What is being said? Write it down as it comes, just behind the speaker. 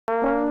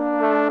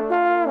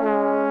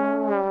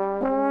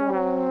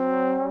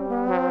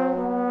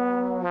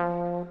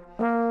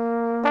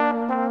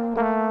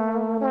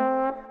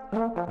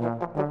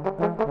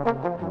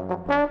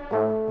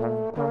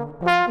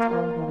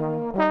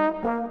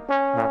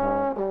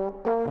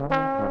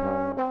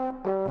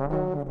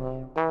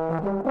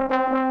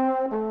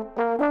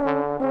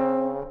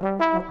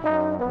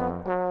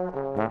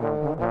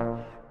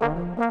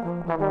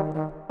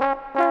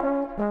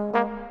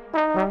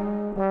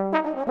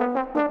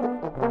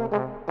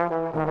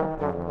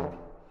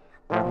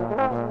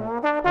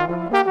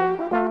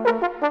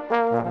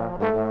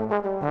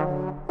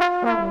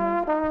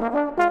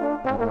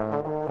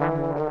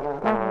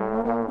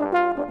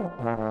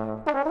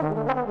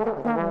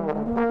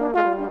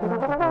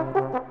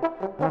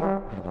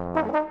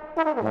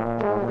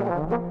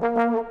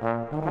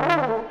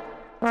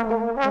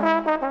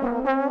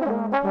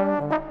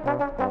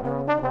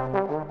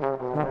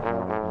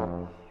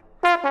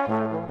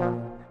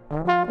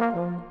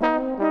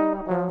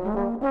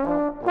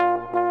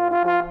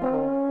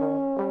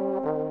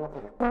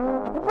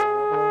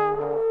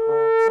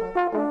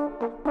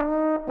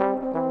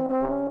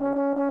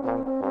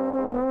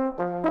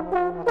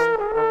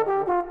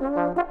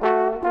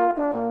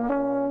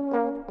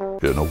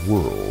In a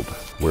world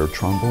where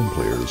trombone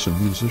players and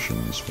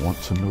musicians want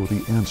to know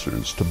the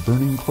answers to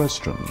burning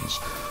questions,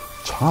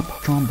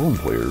 top trombone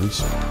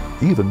players,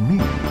 even me,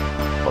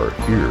 are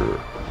here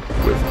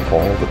with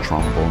Paul the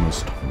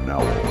Trombonist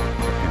Nowell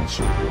to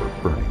answer your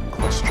burning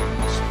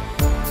questions.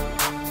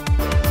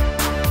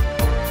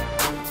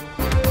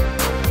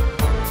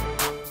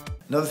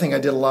 Another thing I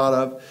did a lot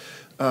of,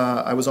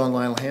 I was on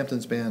Lionel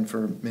Hampton's band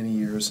for many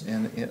years,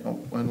 and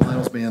on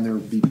Lionel's band there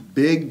would be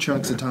big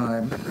chunks of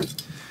time,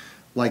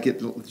 like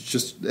it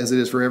just as it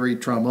is for every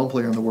trombone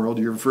player in the world.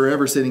 You're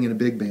forever sitting in a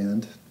big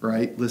band,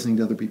 right, listening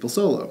to other people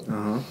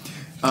solo.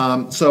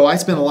 So I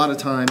spent a lot of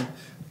time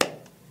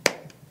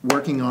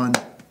working on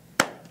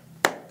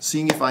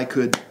seeing if I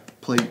could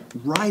play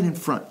right in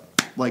front,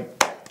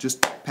 like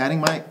just patting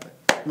my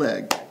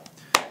leg,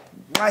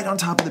 right on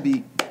top of the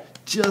beat,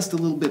 just a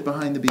little bit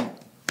behind the beat,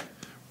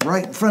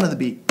 right in front of the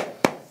beat.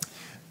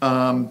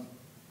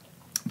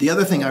 The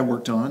other thing I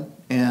worked on,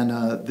 and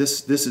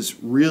this is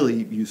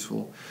really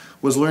useful,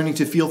 was learning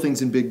to feel things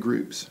in big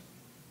groups.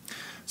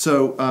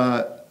 So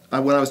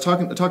when I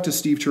talked to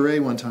Steve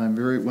Turre one time,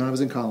 when I was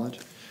in college,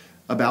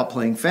 about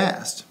playing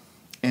fast,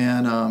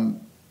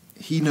 and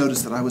he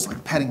noticed that I was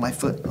like patting my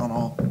foot on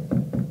all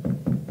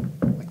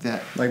like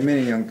that. Like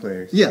many young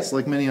players. Yes,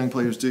 like many young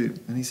players do.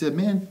 And he said,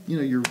 "Man, you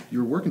know,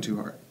 you're working too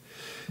hard.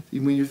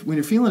 When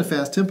you're feeling a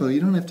fast tempo,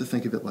 you don't have to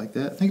think of it like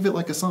that. Think of it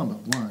like a samba.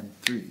 1,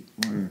 3,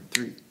 1,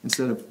 3.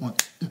 Instead of 1,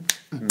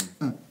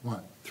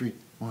 3,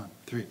 1,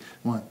 3,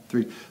 1,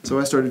 3. So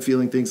I started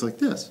feeling things like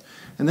this.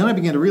 And then I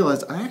began to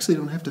realize I actually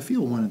don't have to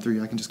feel 1 and 3.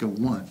 I can just go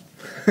 1.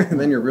 And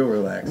then you're real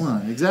relaxed.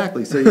 1,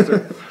 exactly. So you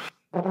start...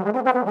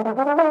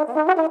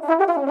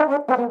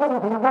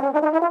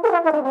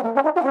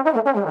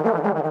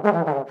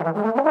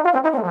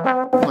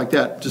 like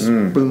that. Just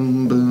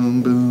boom,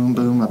 boom, boom,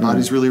 boom. My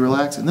body's really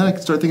relaxed. And then I can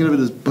start thinking of it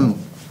as boom,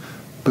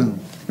 boom,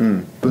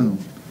 boom.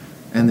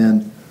 And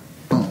then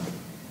boom,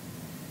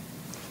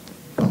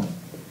 boom.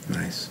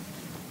 Nice.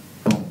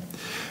 Boom.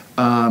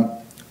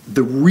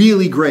 The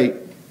really great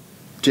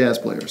jazz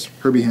players,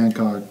 Herbie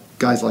Hancock,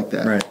 guys like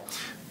that, right.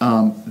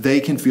 They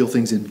can feel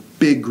things in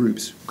big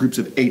groups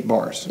of 8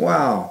 bars.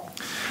 Wow.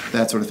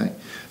 That sort of thing.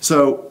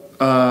 So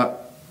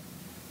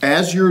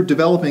as you're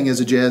developing as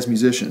a jazz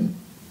musician,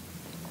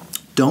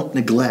 don't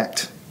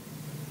neglect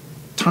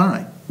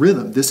time,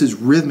 rhythm. This is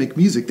rhythmic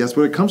music. That's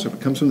what it comes from. It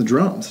comes from the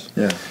drums.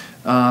 Yeah.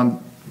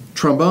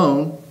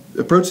 Trombone,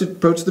 approach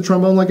the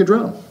trombone like a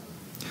drum.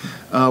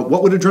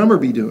 What would a drummer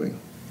be doing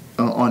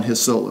on his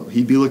solo?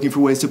 He'd be looking for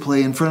ways to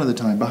play in front of the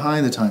time,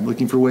 behind the time,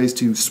 looking for ways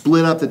to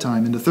split up the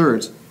time into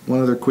thirds.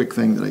 One other quick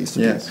thing that I used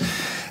to do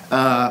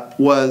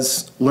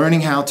was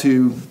learning how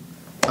to,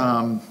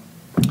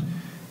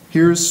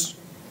 here's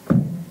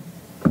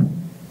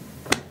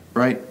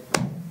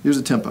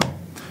a tempo.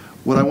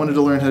 What I wanted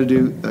to learn how to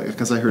do,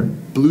 because I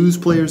heard blues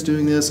players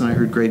doing this and I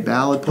heard great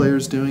ballad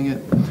players doing it,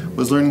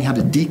 was learning how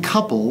to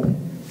decouple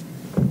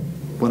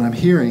what I'm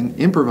hearing,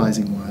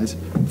 improvising-wise,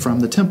 from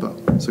the tempo.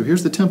 So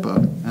here's the tempo,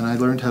 and I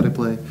learned how to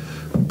play.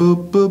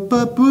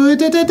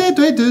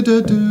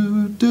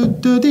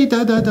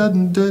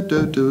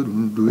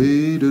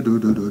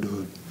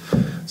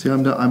 See,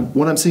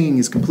 what I'm singing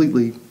is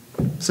completely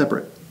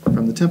separate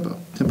from the tempo.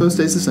 Tempo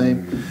stays the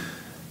same.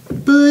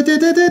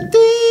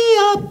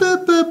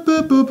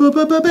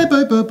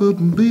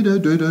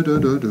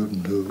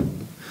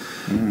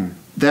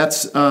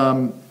 That's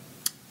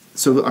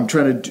so I'm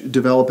trying to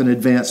develop an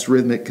advanced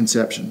rhythmic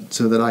conception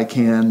so that I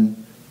can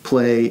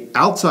play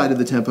outside of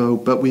the tempo,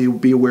 but we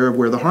be aware of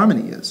where the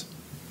harmony is.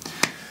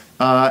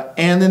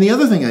 And then the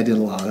other thing I did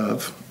a lot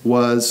of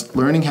was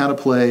learning how to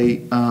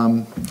play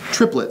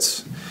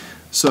triplets.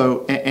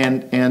 So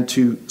and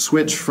to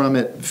switch from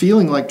it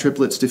feeling like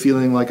triplets to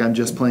feeling like I'm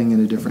just playing in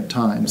a different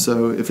time.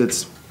 So if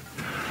it's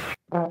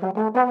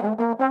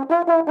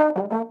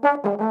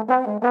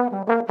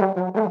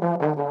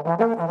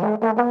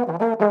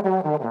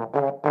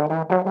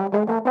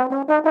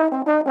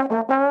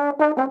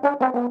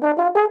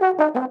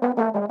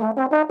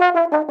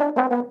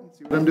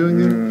see what I'm doing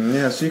there?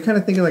 Yeah, so you're kind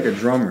of thinking like a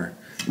drummer.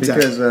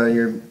 Because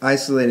you're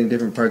isolating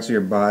different parts of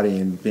your body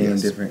and being in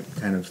different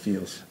kind of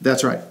feels.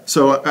 That's right.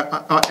 So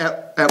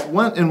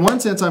in one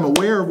sense, I'm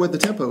aware of what the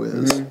tempo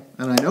is, and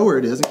I know where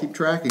it is, and keep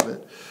track of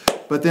it.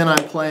 But then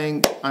I'm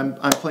playing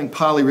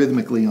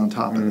polyrhythmically on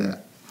top of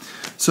that.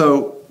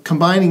 So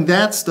combining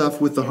that stuff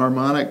with the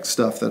harmonic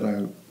stuff that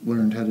I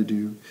learned how to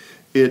do,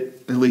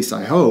 at least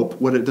I hope,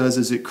 what it does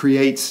is it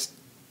creates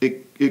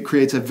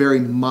a very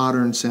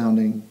modern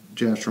sounding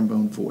jazz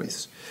trombone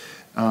voice.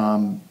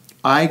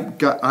 I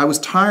was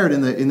tired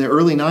in the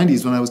early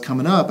 90s when I was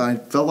coming up. I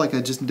felt like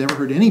I just never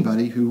heard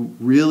anybody who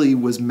really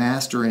was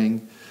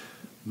mastering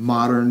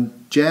modern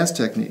jazz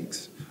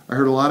techniques. I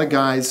heard a lot of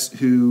guys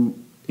who,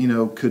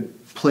 could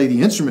play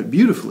the instrument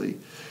beautifully,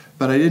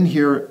 but I didn't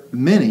hear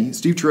many.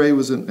 Steve Turre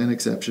was an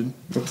exception.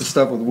 With the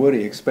stuff with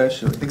Woody,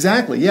 especially.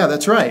 Exactly. Yeah,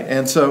 that's right.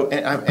 And so,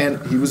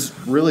 and he was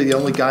really the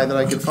only guy that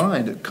I could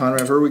find.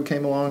 Conrad Verwoerd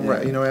came along,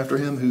 after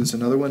him, who's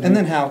another one. And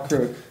then Hal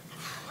Crook.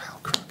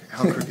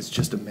 Hal Crook is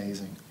just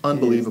amazing.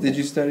 Unbelievable. Did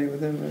you study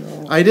with him at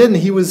all? I didn't.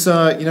 He was,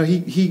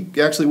 he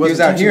actually wasn't. He was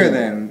out teaching here me.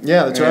 then.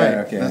 Yeah, that's right.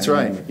 Okay, That's I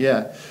right. remember.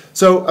 Yeah.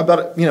 So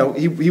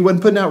he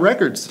wasn't putting out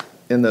records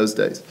in those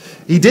days.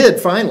 He did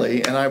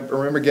finally, and I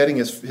remember getting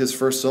his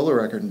first solo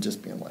record and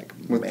just being like,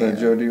 With man.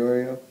 the Joe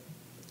DiOrio?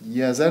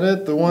 Yeah, is that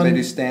it? The one? They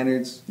do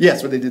standards?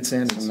 Yes, what they did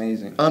standards. It's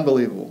amazing.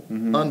 Unbelievable.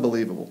 Mhm.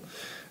 Unbelievable.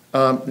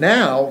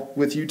 Now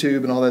with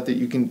YouTube and all that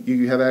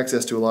you have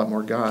access to a lot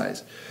more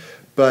guys.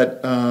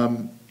 But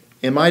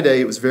in my day,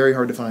 it was very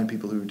hard to find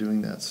people who were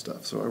doing that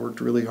stuff. So I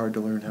worked really hard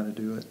to learn how to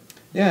do it.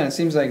 Yeah, and it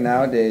seems like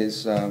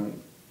nowadays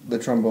the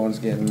trombone's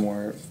getting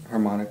more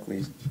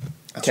harmonically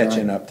That's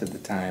catching right. up to the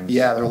times.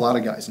 Yeah, there are a lot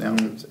of guys now.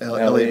 Mhm.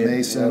 Elliot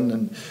Mason yep.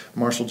 and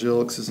Marshall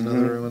Gilks is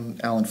another Mhm. one.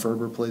 Alan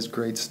Ferber plays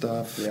great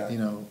stuff. Yeah.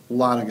 A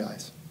lot of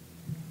guys.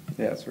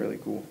 Yeah, it's really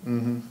cool.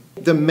 Mm-hmm.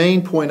 The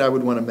main point I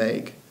would want to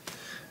make,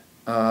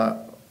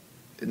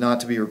 not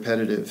to be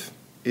repetitive,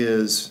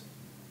 is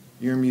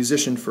you're a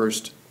musician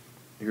first.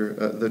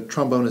 The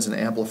trombone is an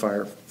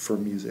amplifier for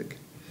music,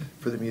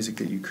 for the music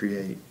that you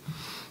create.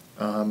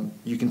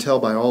 You can tell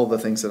by all the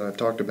things that I've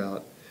talked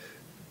about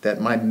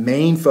that my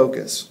main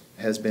focus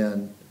has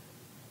been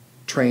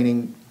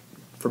training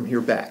from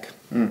here back,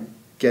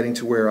 getting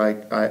to where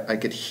I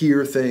could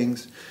hear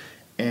things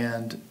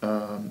and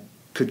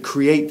could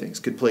create things,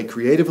 could play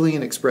creatively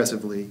and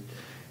expressively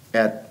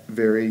at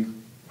very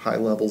high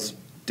levels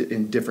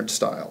in different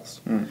styles.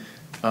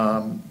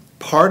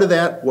 Part of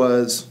that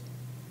was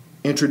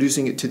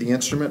introducing it to the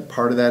instrument.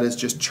 Part of that is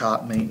just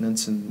chop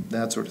maintenance and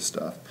that sort of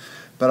stuff.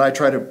 But I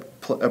try to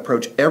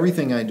approach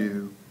everything I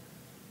do,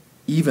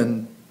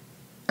 even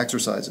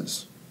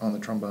exercises on the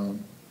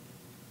trombone,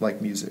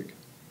 like music,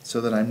 so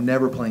that I'm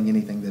never playing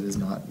anything that is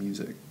not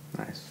music.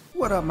 Nice.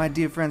 What up, my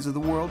dear friends of the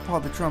world? Paul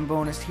the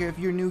Trombonist here. If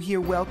you're new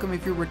here, welcome.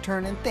 If you're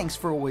returning, thanks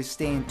for always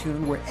staying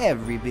tuned, where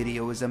every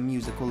video is a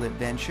musical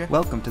adventure.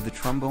 Welcome to the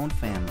Trombone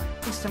family.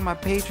 Thanks to my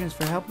patrons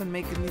for helping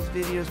making these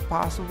videos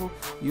possible.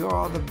 You're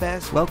all the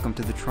best. Welcome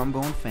to the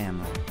Trombone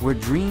family, where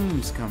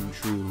dreams come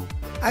true.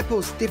 I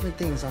post different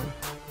things on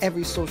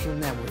every social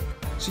network,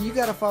 so you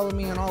gotta follow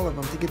me on all of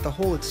them to get the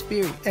whole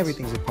experience.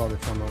 Everything's at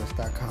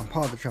paulthetrombonist.com,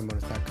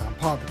 paulthetrombonist.com,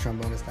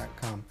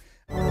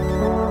 paulthetrombonist.com.